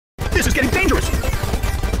This is getting dangerous.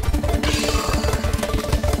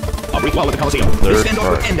 A brief wall of the Coliseum. Third This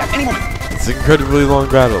standoff could end at any moment. It's an incredibly long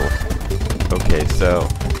battle. Okay, so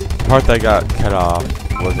the part that got cut off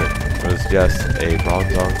was just a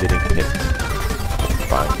Bronzong getting hit.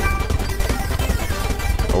 Fine.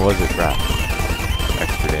 Or was it Grass?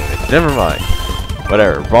 Extra damage. Never mind.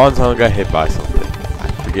 Whatever. Bronzong got hit by something. I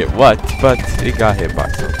forget what, but it got hit by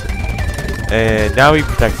something. And now he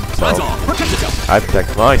protects himself. I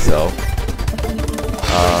protect myself.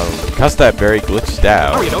 Because that berry glitched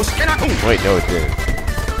out. Ariados cannot move. Wait, no it didn't.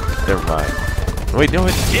 Never mind. Wait, no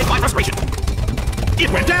it Hit by frustration. It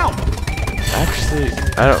went down. actually,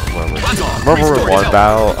 I don't remember. Bronzong, Remember restore one yourself.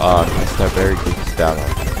 battle, that berry glitched out on.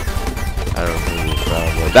 I don't remember this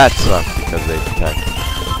battle, but that sucks because they protect.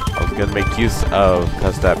 I was gonna make use of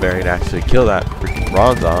that berry and actually kill that freaking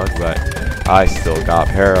Bronzong, but I still got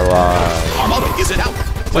paralyzed. Armaldo, is it out?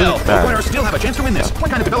 Well, both winners still have a chance to win this. What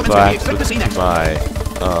kind of developments So can I we expect to see next? my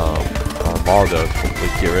Armaldo to hopefully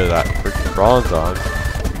get rid of that freaking Bronzong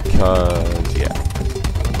because yeah.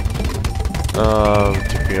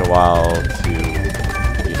 Took me a while to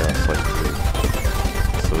select through.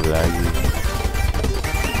 So laggy.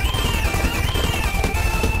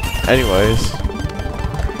 Anyways,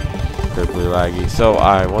 incredibly laggy. So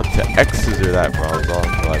I want to X-scissor that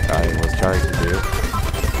Bronzong like I was trying to do.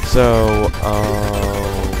 So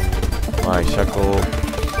my Shuckle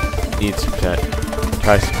needs to protect,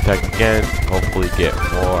 tries to protect again, hopefully get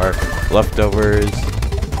more leftovers.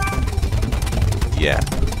 Yeah.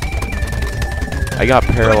 I got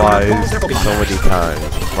paralyzed so many times.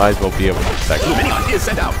 Might as well be able to protect. Lumineon is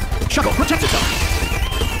sent out. Shuckle protects itself.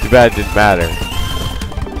 Too bad it didn't matter.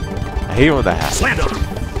 I hate when that happens. Slammed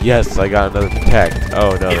up. Yes, I got another protect.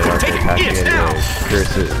 Oh no, they're not attacking anyways.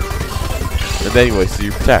 Curses. And anyway, so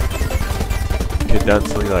you protect. You could have done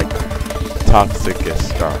something like toxic as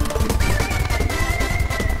star.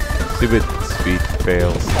 Stupid speed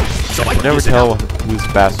fails. I can never tell who's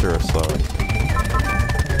faster or slower.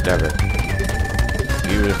 Never.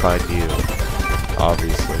 Even if I knew,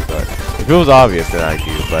 obviously. But if it was obvious, then I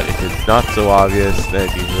do. But if it's not so obvious, then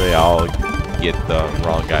usually I'll get the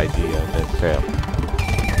wrong idea and then fail.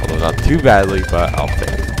 Although not too badly, but I'll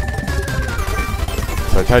fail.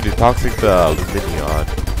 So I tried to toxic the Lumineon.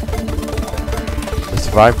 The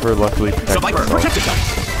Seviper luckily protects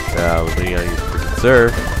itself. Lumineon used to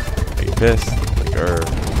conserve. Are you pissed?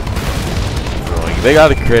 Like, they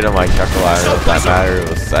got a crit on my Shuckle. I don't know if that mattered. It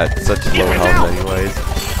was at such low health anyways.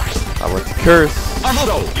 I went to curse.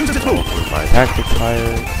 Armaldo uses its move. My tactics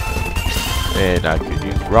higher. And I could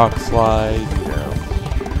use rock slide,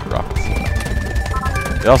 rock slide.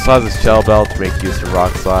 It also has a shell bell to make use of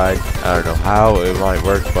rock slide. I don't know how it might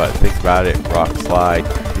work, but think about it. Rock slide,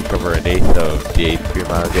 recover an eighth of the HP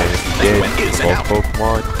amount of damage you did for both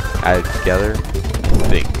Pokemon added together. I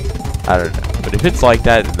think. I don't know. But if it's like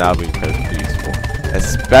that, then that'll be incredibly useful.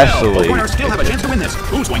 Especially,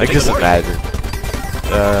 like just imagine,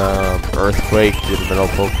 Earthquake to the middle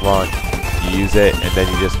Pokemon, you use it, and then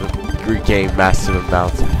you just regain massive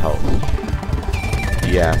amounts of health.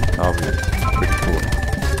 Yeah, that'll be pretty cool.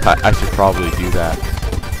 I should probably do that.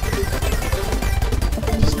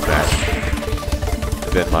 Just imagine.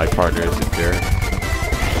 And then my partner is in there.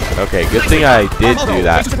 Okay, good thing I did do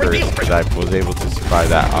that first, because I was able to survive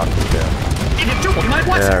that Octodale.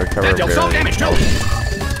 Yeah, recover barely.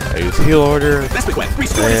 I used heal order, and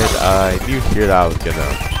I knew here that I was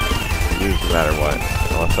gonna lose no matter what,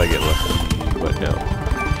 unless I get lucky, but no.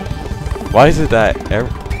 Why is it that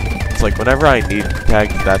it's like whenever I need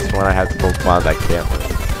protect, that's when I have the Pokemon that can't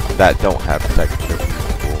win, that don't have protect.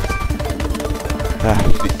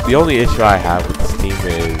 The only issue I have with this team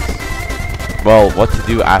is, well, what to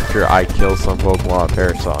do after I kill some Pokemon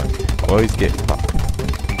Parasong. I always get fucked.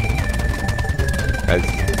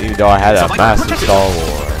 Even though I had a massive stall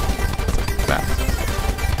war.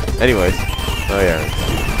 Anyways, oh yeah.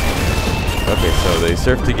 Okay, so they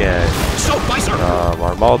surfed again.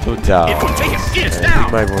 Armaldo died. And I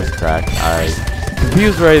think my voice cracked. I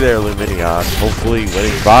confused right there, Lumineon. Hopefully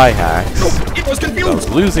winning by hacks. I was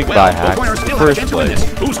losing by hacks in the first place.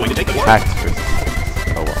 Hacks first.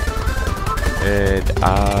 Oh well. And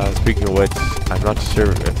speaking of which, I'm not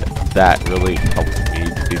sure if that really helped me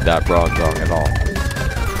beat that Bronzong at all.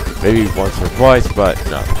 Maybe once or twice, but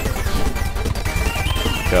no.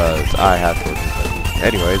 Because I have to.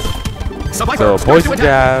 Anyways, so poison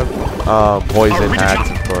jab, poison hacks,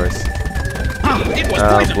 of course.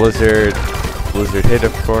 Blizzard hit,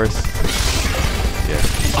 of course. Yes.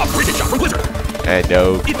 And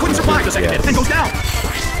no. Yes.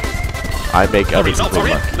 I make other people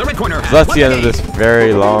lucky. So that's the end of this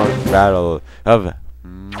very long battle of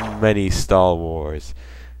many stall wars.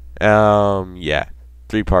 Yeah.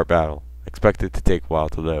 3-part battle. Expected to take a while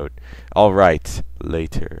to load. Alright,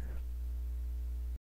 later.